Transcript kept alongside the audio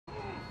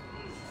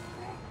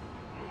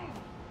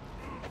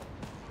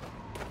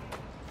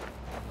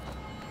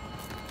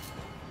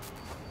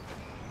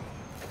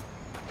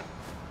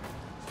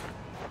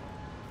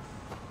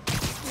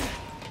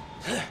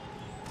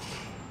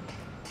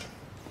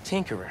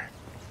Tinkerer.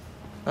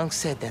 Unc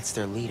said that's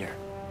their leader.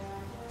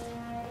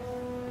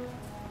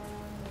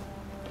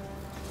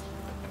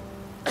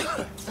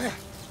 Oh,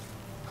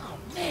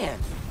 man.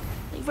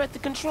 They read the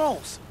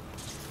controls.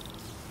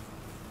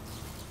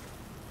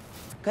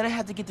 Gonna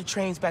have to get the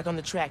trains back on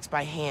the tracks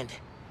by hand.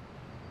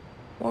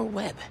 Or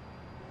web.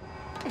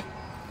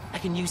 I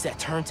can use that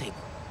turntable.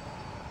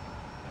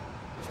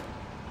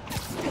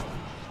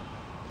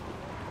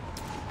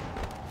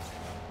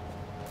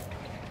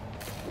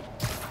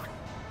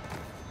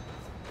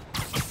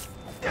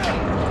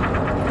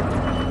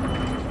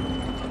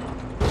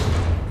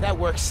 That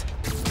works.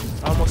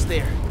 Almost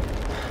there.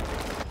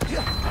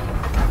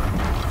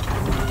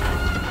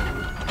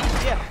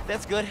 Yeah,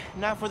 that's good.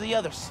 Now for the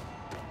others.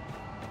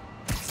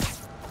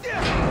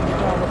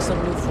 Looks up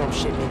Nuform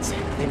shipments,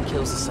 then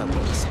kills the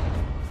subways.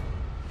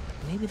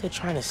 Maybe they're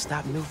trying to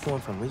stop Nuform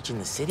from reaching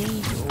the city,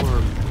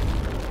 or...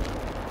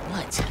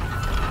 what?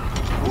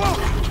 Whoa!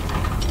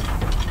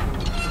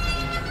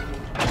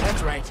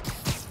 That's right.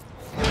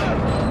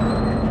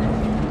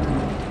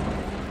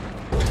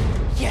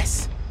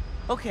 Yes!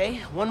 Okay,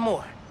 one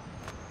more.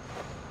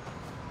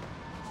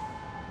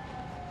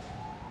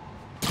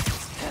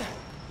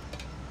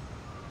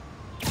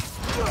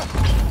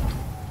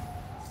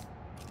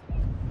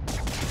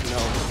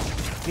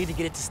 Need to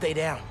get it to stay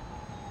down.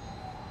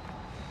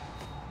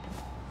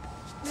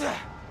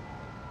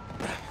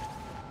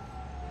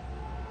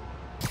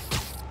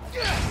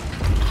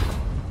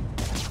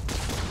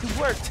 It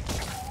worked.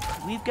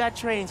 We've got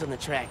trains on the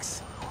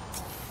tracks.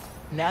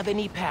 Now they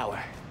need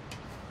power.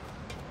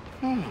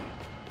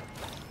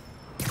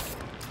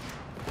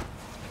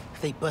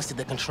 They busted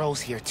the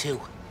controls here too,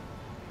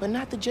 but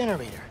not the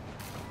generator.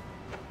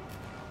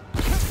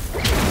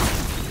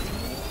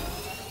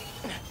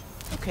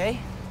 Okay.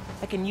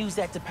 I can use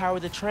that to power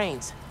the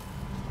trains.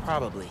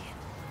 Probably.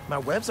 My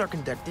webs are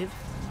conductive.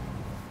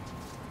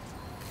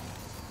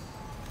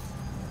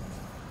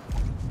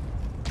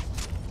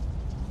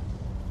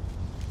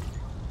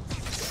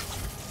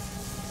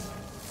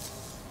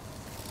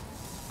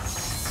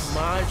 Come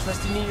on,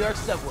 trust the New York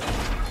subway.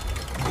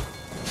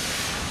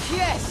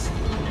 Yes!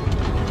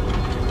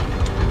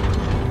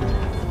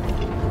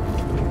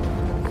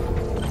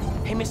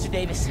 Hey, Mr.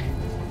 Davis.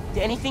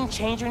 Did anything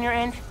change on your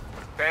end?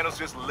 Panels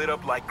just lit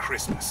up like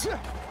Christmas.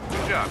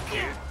 Good job,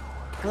 kid.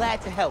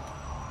 Glad to help.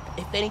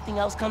 If anything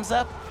else comes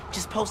up,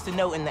 just post a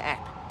note in the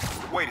app.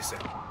 Wait a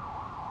second.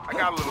 I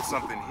got a little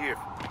something here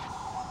for you.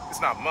 It's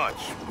not much,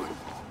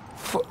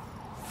 but...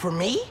 For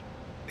me?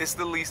 It's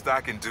the least I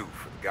can do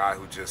for the guy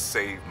who just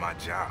saved my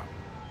job.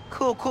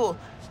 Cool, cool.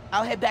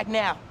 I'll head back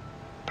now.